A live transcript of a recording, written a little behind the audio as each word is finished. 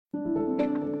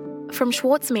From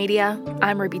Schwartz Media,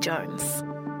 I'm Ruby Jones.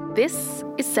 This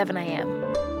is 7am.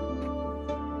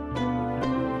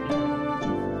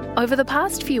 Over the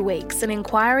past few weeks, an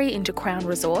inquiry into Crown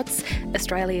Resorts,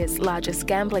 Australia's largest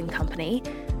gambling company,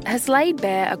 has laid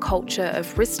bare a culture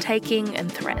of risk-taking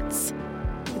and threats.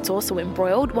 It's also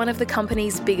embroiled one of the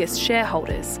company's biggest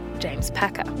shareholders, James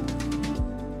Packer.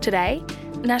 Today,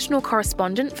 national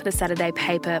correspondent for the Saturday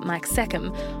paper, Mike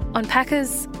Seckham, on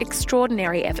Packer's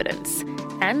extraordinary evidence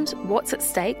and what's at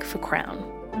stake for Crown.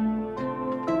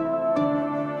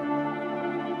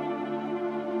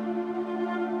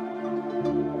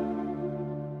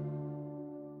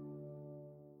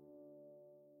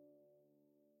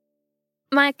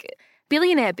 Mike,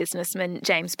 billionaire businessman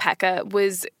James Packer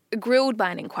was grilled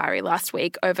by an inquiry last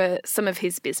week over some of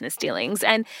his business dealings,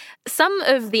 and some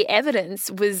of the evidence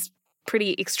was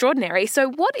pretty extraordinary. So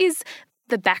what is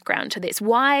the background to this?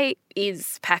 Why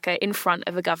is Packer in front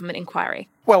of a government inquiry?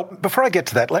 Well, before I get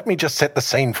to that, let me just set the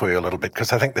scene for you a little bit,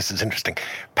 because I think this is interesting.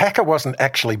 Packer wasn't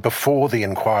actually before the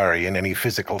inquiry in any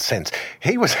physical sense.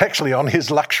 He was actually on his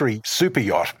luxury super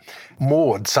yacht,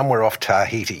 moored somewhere off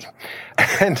Tahiti,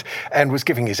 and was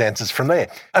giving his answers from there.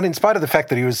 And in spite of the fact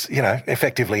that he was,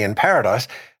 effectively in paradise,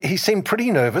 he seemed pretty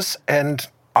nervous and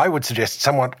I would suggest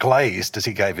somewhat glazed as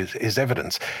he gave his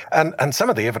evidence. And some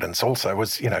of the evidence also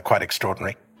was, quite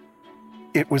extraordinary.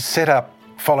 It was set up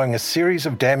following a series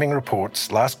of damning reports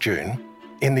last June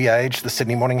in The Age, the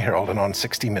Sydney Morning Herald and on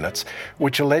 60 Minutes,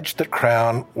 which alleged that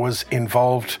Crown was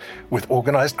involved with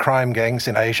organised crime gangs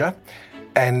in Asia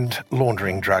and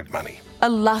laundering drug money. A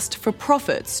lust for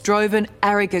profits drove an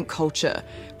arrogant culture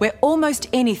where almost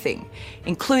anything,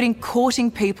 including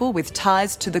courting people with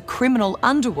ties to the criminal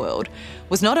underworld,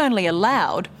 was not only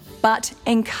allowed, but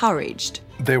encouraged.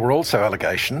 There were also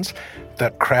allegations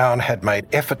that Crown had made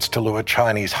efforts to lure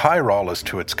Chinese high rollers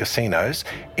to its casinos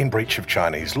in breach of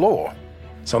Chinese law.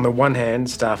 So on the one hand,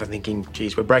 staff are thinking,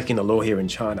 geez, we're breaking the law here in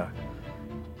China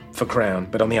for Crown,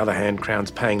 but on the other hand,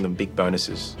 Crown's paying them big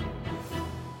bonuses.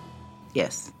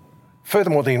 Yes.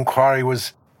 Furthermore, the inquiry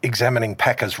was examining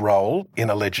Packer's role in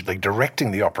allegedly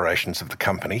directing the operations of the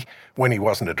company when he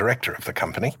wasn't a director of the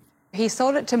company. He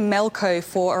sold it to Melco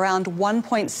for around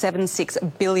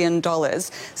 $1.76 billion,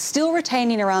 still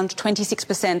retaining around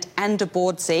 26% and a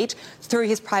board seat through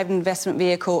his private investment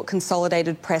vehicle,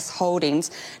 Consolidated Press Holdings.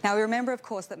 Now, we remember, of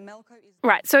course, that Melco is...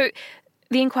 Right, so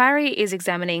the inquiry is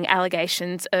examining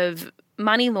allegations of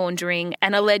money laundering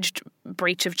and alleged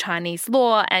breach of Chinese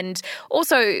law, and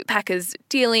also Packer's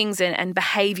dealings and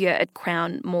behaviour at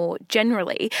Crown more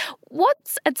generally.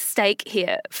 What's at stake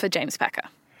here for James Packer?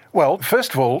 Well,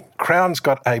 first of all, Crown's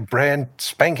got a brand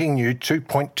spanking new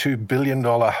 $2.2 billion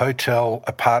hotel,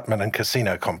 apartment and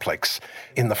casino complex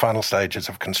in the final stages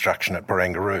of construction at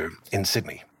Barangaroo in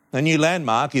Sydney. A new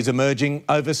landmark is emerging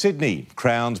over Sydney.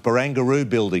 Crown's Barangaroo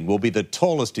building will be the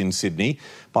tallest in Sydney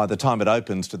by the time it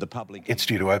opens to the public. It's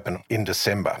due to open in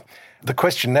December. The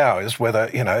question now is whether,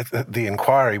 the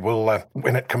inquiry will,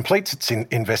 when it completes its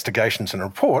investigations and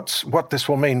reports, what this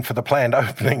will mean for the planned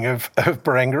opening of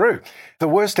Barangaroo. The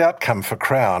worst outcome for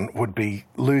Crown would be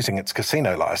losing its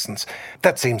casino licence.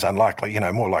 That seems unlikely.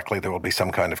 More likely there will be some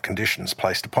kind of conditions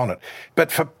placed upon it.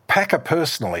 But for Packer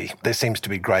personally, there seems to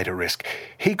be greater risk.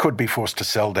 He could be forced to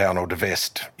sell down or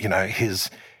divest,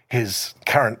 his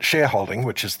current shareholding,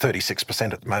 which is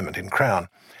 36% at the moment in Crown.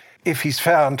 If he's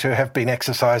found to have been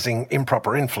exercising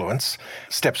improper influence,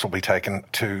 steps will be taken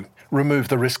to remove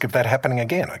the risk of that happening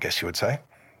again, I guess you would say.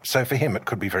 So for him, it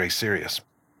could be very serious.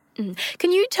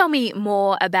 Can you tell me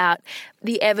more about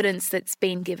the evidence that's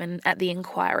been given at the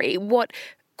inquiry? What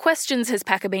questions has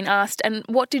Packer been asked, and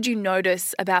what did you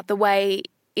notice about the way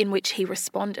in which he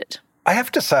responded? I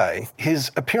have to say, his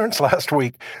appearance last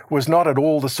week was not at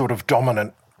all the sort of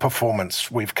dominant performance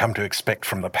we've come to expect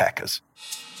from the Packers.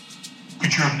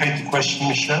 Could you repeat the question,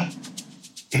 Michelle?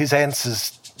 His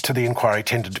answers to the inquiry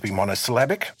tended to be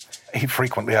monosyllabic. He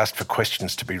frequently asked for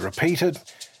questions to be repeated,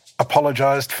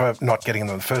 apologised for not getting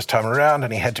them the first time around,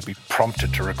 and he had to be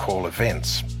prompted to recall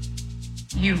events.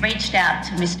 You reached out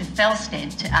to Mr.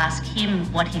 Felsted to ask him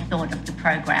what he thought of the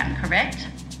program, correct?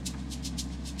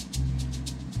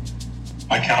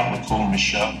 I can't recall,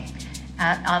 Michelle.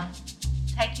 I'll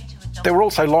take you to a doctor. There were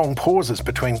also long pauses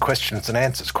between questions and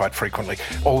answers quite frequently,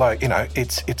 although,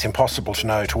 it's impossible to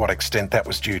know to what extent that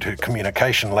was due to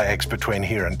communication lags between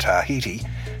here and Tahiti.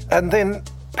 And then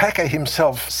Packer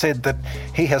himself said that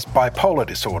he has bipolar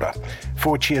disorder,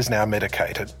 for which he is now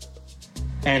medicated.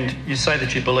 And you say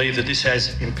that you believe that this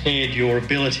has impaired your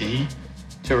ability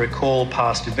to recall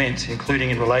past events,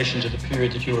 including in relation to the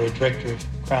period that you were a director of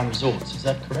Crown Resorts. Is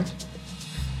that correct?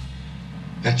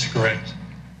 That's correct.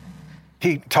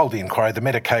 He told the inquiry the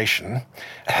medication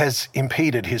has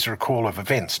impeded his recall of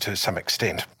events to some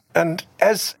extent. And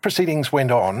as proceedings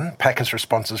went on, Packer's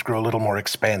responses grew a little more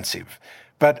expansive.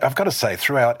 But I've got to say,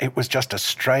 throughout, it was just a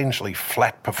strangely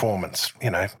flat performance,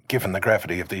 given the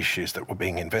gravity of the issues that were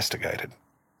being investigated.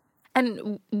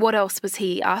 And what else was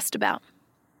he asked about?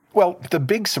 Well, the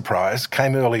big surprise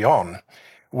came early on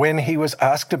when he was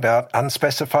asked about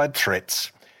unspecified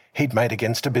threats he'd made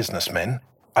against a businessman,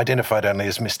 identified only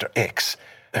as Mr. X,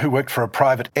 who worked for a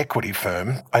private equity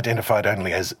firm, identified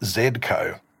only as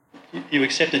Zedco. You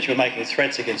accept that you're making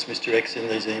threats against Mr. X in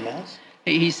these emails?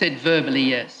 He said verbally,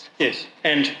 yes. Yes.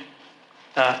 And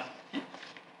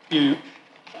you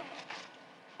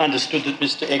understood that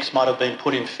Mr. X might have been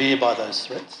put in fear by those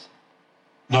threats?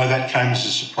 No, that came as a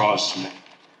surprise to me.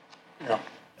 Yeah.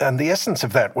 And the essence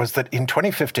of that was that in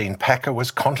 2015, Packer was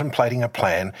contemplating a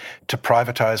plan to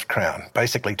privatise Crown,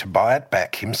 basically to buy it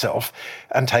back himself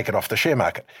and take it off the share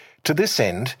market. To this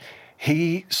end,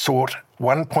 he sought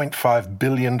 $1.5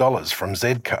 billion from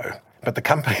Zedco, but the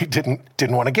company didn't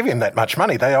want to give him that much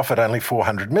money. They offered only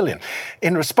 $400 million.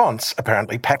 In response,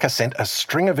 apparently, Packer sent a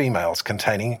string of emails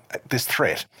containing this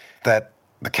threat that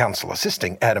the counsel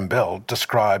assisting, Adam Bell,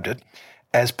 described it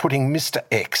as putting Mr.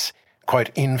 X,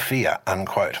 quote, in fear,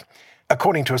 unquote.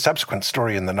 According to a subsequent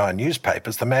story in the Nine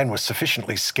newspapers, the man was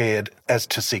sufficiently scared as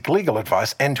to seek legal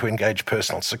advice and to engage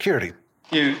personal security.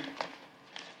 You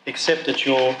accept that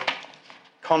your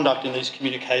conduct in these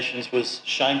communications was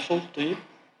shameful, do you?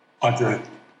 I do.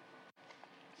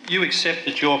 You accept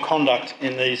that your conduct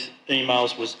in these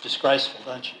emails was disgraceful,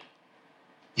 don't you?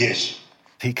 Yes.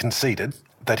 He conceded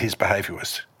that his behaviour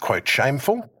was, quote,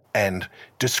 shameful and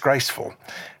disgraceful,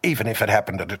 even if it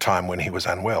happened at a time when he was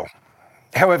unwell.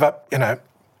 However,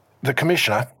 the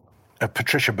Commissioner,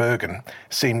 Patricia Bergen,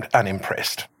 seemed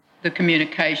unimpressed. The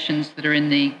communications that are in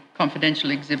the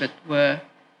confidential exhibit were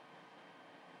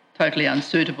totally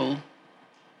unsuitable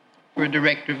for a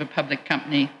director of a public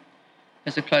company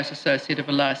as a close associate of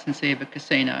a licensee of a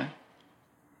casino.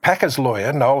 Packer's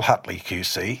lawyer, Noel Hutley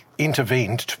QC,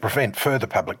 intervened to prevent further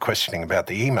public questioning about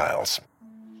the emails.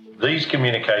 These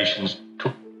communications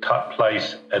took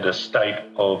place at a state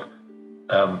of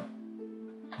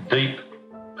deep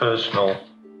personal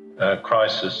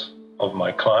crisis of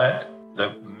my client.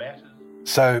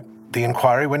 So the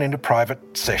inquiry went into private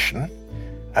session,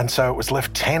 and so it was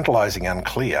left tantalising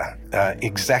unclear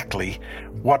exactly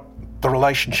what the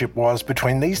relationship was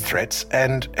between these threats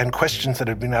and questions that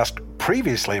had been asked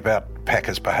previously about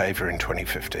Packer's behaviour in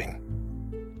 2015.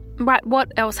 Right,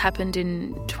 what else happened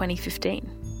in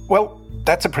 2015? Well,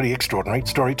 that's a pretty extraordinary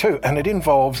story too, and it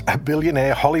involves a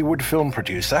billionaire Hollywood film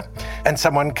producer and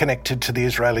someone connected to the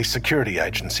Israeli security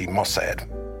agency Mossad.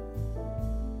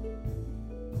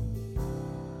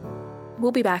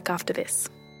 We'll be back after this.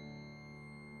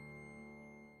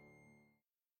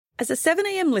 As a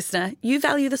 7am listener, you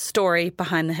value the story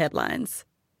behind the headlines.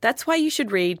 That's why you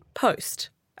should read Post,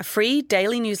 a free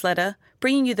daily newsletter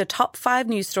bringing you the top 5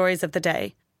 news stories of the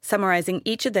day, summarising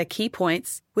each of their key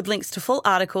points with links to full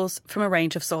articles from a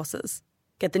range of sources.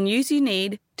 Get the news you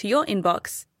need to your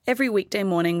inbox every weekday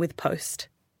morning with Post.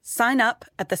 Sign up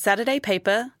at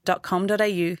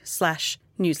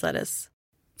thesaturdaypaper.com.au/newsletters.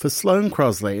 For Sloane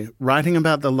Crosley, writing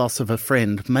about the loss of a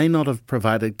friend may not have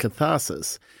provided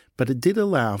catharsis, but it did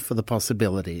allow for the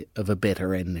possibility of a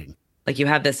better ending. Like, you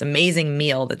have this amazing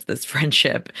meal that's this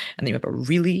friendship, and then you have a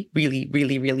really, really,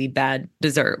 really, really bad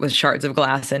dessert with shards of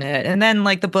glass in it. And then,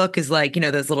 the book is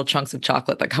those little chunks of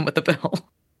chocolate that come with the bill.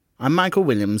 I'm Michael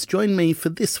Williams. Join me for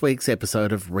this week's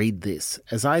episode of Read This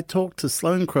as I talk to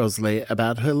Sloane Crosley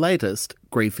about her latest,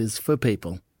 Grief is for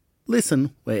People.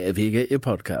 Listen wherever you get your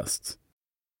podcasts.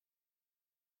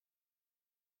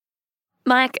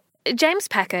 Mike, James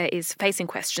Packer is facing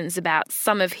questions about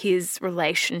some of his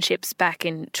relationships back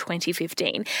in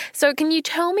 2015. So can you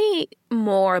tell me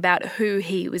more about who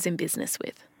he was in business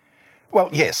with? Well,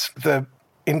 yes. The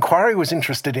inquiry was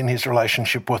interested in his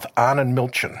relationship with Arnon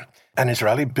Milchan, an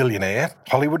Israeli billionaire,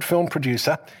 Hollywood film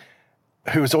producer,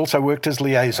 who has also worked as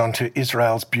liaison to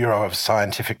Israel's Bureau of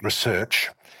Scientific Research.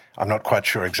 I'm not quite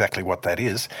sure exactly what that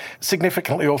is.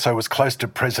 Significantly also was close to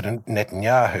President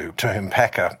Netanyahu, to whom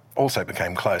Packer also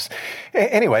became close.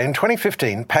 Anyway, in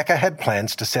 2015, Packer had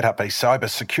plans to set up a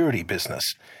cybersecurity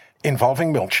business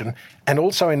involving Milchan and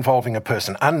also involving a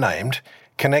person unnamed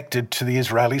connected to the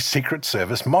Israeli Secret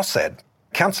Service Mossad.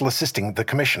 Counsel assisting the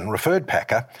Commission referred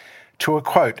Packer to a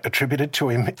quote attributed to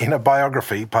him in a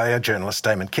biography by a journalist,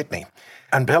 Damon Kitney.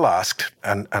 And Bell asked,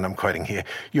 and I'm quoting here,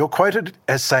 "You're quoted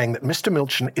as saying that Mr.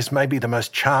 Milchan is maybe the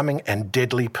most charming and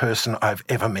deadly person I've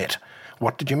ever met.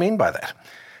 What did you mean by that?"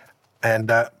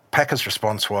 And Packer's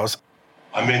response was,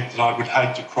 I meant that I would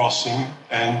hate to cross him,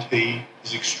 and he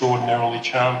is extraordinarily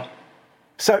charming.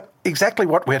 So exactly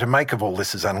what we're to make of all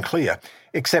this is unclear,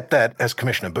 except that, as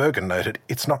Commissioner Bergen noted,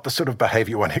 it's not the sort of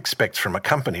behaviour one expects from a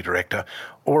company director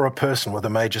or a person with a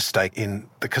major stake in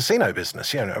the casino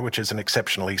business, which is an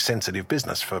exceptionally sensitive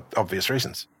business for obvious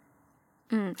reasons.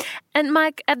 And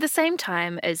Mike, at the same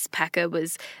time as Packer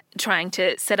was trying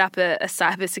to set up a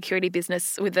cybersecurity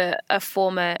business with a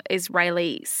former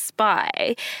Israeli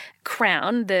spy,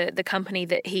 Crown, the company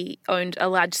that he owned a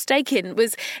large stake in,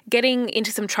 was getting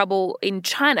into some trouble in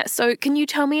China. So can you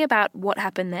tell me about what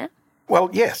happened there? Well,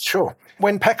 yes, sure.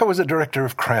 When Packer was a director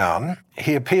of Crown,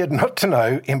 he appeared not to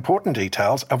know important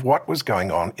details of what was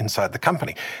going on inside the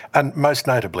company, and most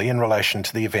notably in relation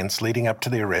to the events leading up to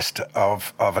the arrest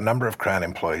of a number of Crown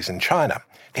employees in China.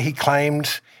 He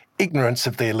claimed ignorance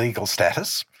of their legal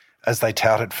status as they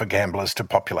touted for gamblers to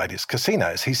populate his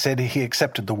casinos. He said he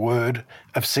accepted the word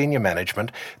of senior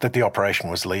management that the operation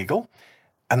was legal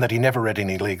and that he never read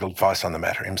any legal advice on the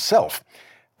matter himself.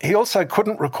 He also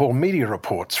couldn't recall media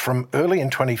reports from early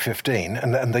in 2015,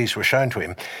 and these were shown to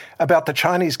him, about the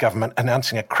Chinese government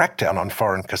announcing a crackdown on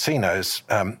foreign casinos,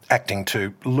 acting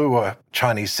to lure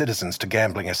Chinese citizens to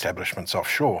gambling establishments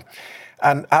offshore.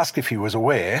 And asked if he was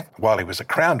aware, while he was a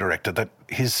Crown director, that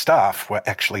his staff were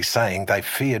actually saying they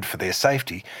feared for their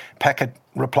safety, Packer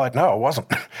replied, "No, I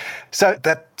wasn't." So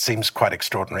that seems quite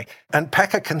extraordinary. And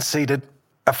Packer conceded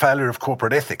a failure of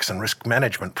corporate ethics and risk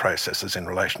management processes in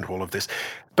relation to all of this.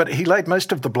 But he laid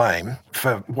most of the blame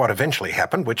for what eventually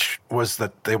happened, which was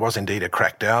that there was indeed a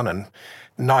crackdown and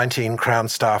 19 Crown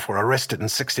staff were arrested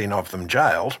and 16 of them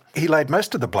jailed. He laid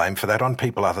most of the blame for that on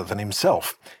people other than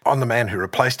himself, on the man who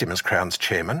replaced him as Crown's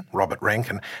chairman, Robert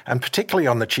Rankin, and particularly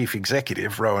on the chief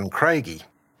executive, Rowan Craigie.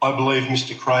 I believe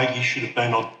Mr. Craigie should have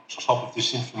been on top of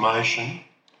this information.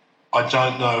 I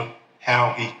don't know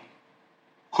how he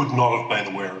could not have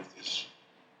been aware of this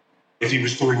if he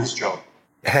was doing his job.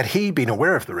 Had he been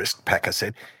aware of the risk, Packer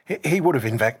said, he would have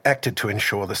in fact acted to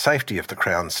ensure the safety of the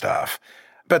Crown staff.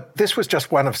 But this was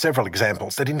just one of several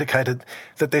examples that indicated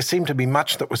that there seemed to be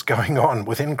much that was going on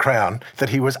within Crown that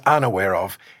he was unaware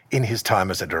of in his time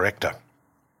as a director.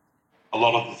 A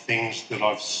lot of the things that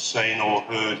I've seen or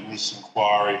heard in this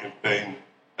inquiry have been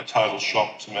a total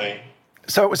shock to me.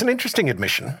 So it was an interesting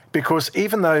admission because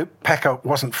even though Packer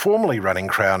wasn't formally running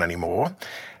Crown anymore,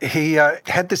 he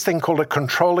had this thing called a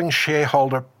controlling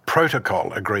shareholder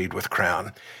protocol agreed with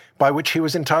Crown, by which he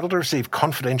was entitled to receive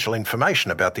confidential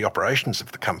information about the operations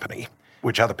of the company,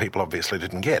 which other people obviously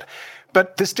didn't get.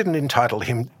 But this didn't entitle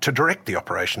him to direct the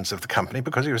operations of the company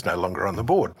because he was no longer on the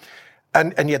board.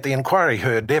 And yet the inquiry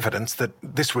heard evidence that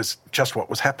this was just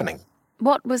what was happening.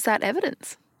 What was that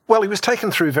evidence? Well, he was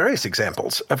taken through various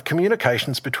examples of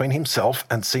communications between himself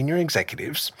and senior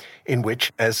executives in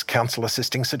which, as counsel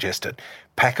assisting suggested,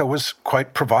 Packer was,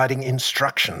 quote, providing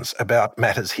instructions about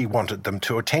matters he wanted them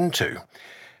to attend to.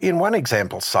 In one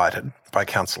example cited by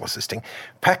counsel assisting,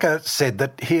 Packer said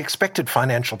that he expected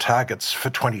financial targets for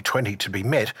 2020 to be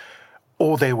met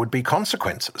or there would be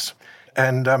consequences.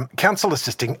 And counsel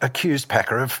assisting accused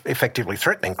Packer of effectively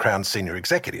threatening Crown senior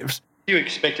executives. You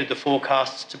expected the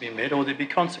forecasts to be met or there'd be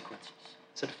consequences.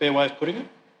 Is that a fair way of putting it?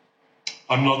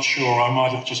 I'm not sure. I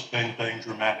might have just been being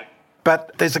dramatic.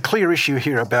 But there's a clear issue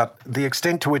here about the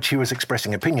extent to which he was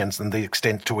expressing opinions and the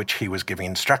extent to which he was giving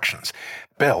instructions.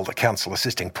 Bell, the counsel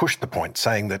assisting, pushed the point,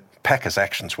 saying that Packer's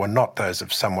actions were not those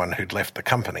of someone who'd left the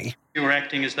company. You were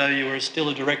acting as though you were still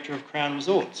a director of Crown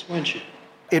Resorts, weren't you?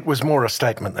 It was more a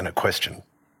statement than a question.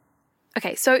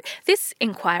 Okay, so this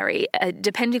inquiry,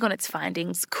 depending on its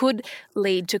findings, could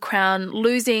lead to Crown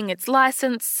losing its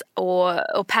licence or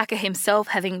Packer himself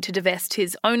having to divest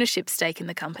his ownership stake in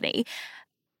the company.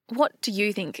 What do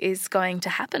you think is going to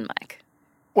happen, Mike?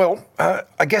 Well,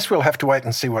 I guess we'll have to wait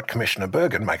and see what Commissioner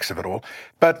Bergen makes of it all.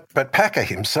 But Packer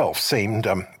himself seemed,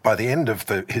 by the end of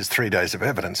his 3 days of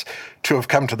evidence, to have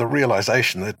come to the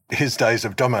realisation that his days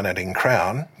of dominating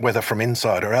Crown, whether from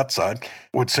inside or outside,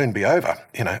 would soon be over.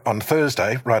 On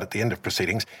Thursday, right at the end of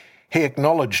proceedings, he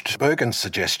acknowledged Bergen's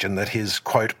suggestion that his,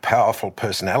 quote, powerful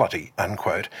personality,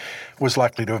 unquote, was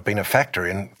likely to have been a factor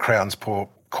in Crown's poor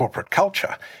corporate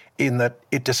culture, in that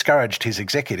it discouraged his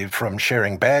executive from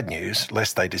sharing bad news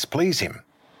lest they displease him.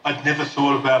 I'd never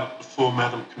thought about it before,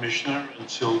 Madam Commissioner,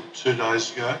 until 2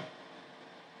 days ago.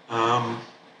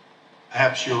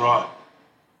 Perhaps you're right.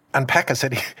 And Packer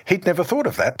said he'd never thought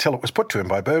of that till it was put to him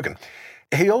by Bergen.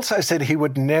 He also said he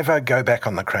would never go back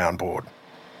on the Crown board.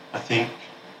 I think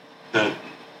that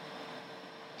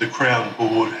the Crown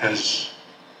board has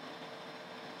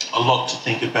a lot to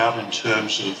think about in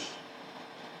terms of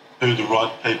who the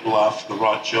right people are for the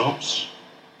right jobs.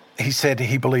 He said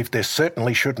he believed there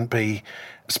certainly shouldn't be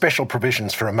special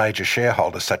provisions for a major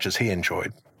shareholder such as he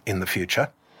enjoyed in the future.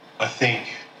 I think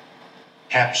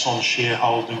caps on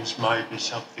shareholdings may be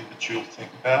something that you'll think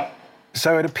about.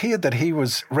 So it appeared that he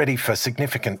was ready for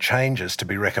significant changes to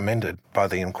be recommended by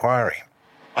the inquiry.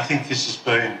 I think this has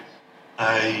been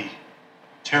a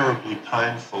terribly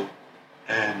painful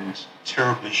and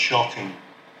terribly shocking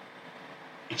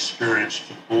experience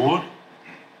for the board,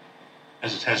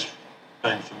 as it has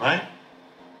been for me.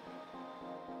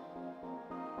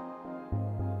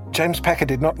 James Packer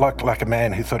did not look like a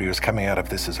man who thought he was coming out of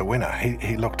this as a winner.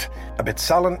 He looked a bit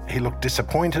sullen, he looked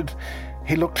disappointed,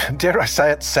 he looked, dare I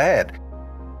say it, sad,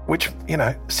 which,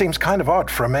 seems kind of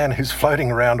odd for a man who's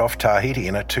floating around off Tahiti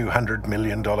in a $200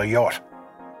 million yacht.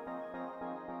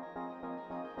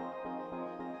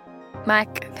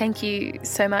 Mike, thank you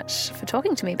so much for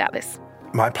talking to me about this.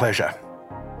 My pleasure.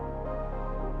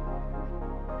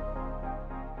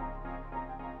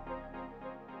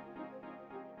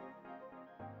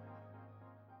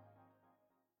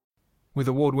 With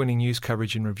award-winning news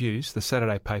coverage and reviews, The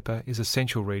Saturday Paper is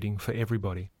essential reading for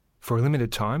everybody. For a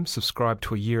limited time, subscribe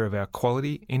to a year of our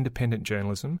quality, independent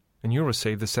journalism, and you'll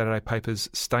receive The Saturday Paper's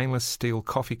stainless steel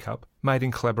coffee cup, made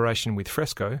in collaboration with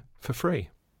Fresco, for free.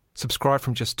 Subscribe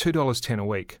from just $2.10 a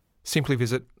week. Simply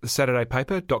visit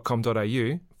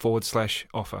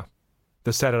thesaturdaypaper.com.au/offer.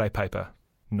 The Saturday Paper.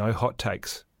 No hot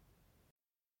takes.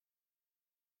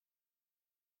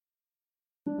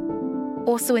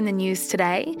 Also in the news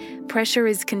today, pressure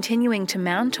is continuing to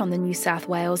mount on the New South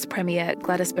Wales Premier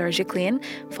Gladys Berejiklian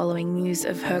following news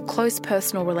of her close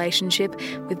personal relationship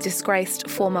with disgraced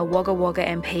former Wagga Wagga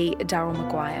MP Darryl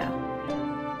Maguire.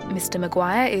 Mr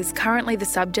Maguire is currently the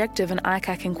subject of an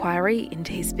ICAC inquiry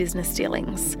into his business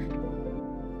dealings.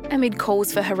 Amid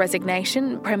calls for her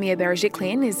resignation, Premier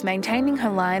Berejiklian is maintaining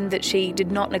her line that she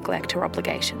did not neglect her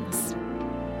obligations.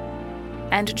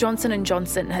 And Johnson &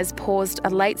 Johnson has paused a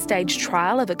late-stage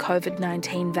trial of a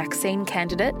COVID-19 vaccine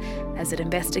candidate as it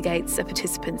investigates a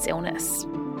participant's illness.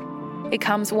 It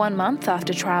comes 1 month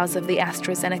after trials of the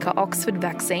AstraZeneca Oxford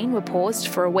vaccine were paused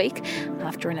for a week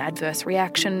after an adverse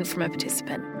reaction from a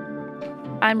participant.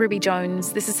 I'm Ruby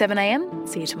Jones. This is 7am.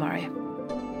 See you tomorrow.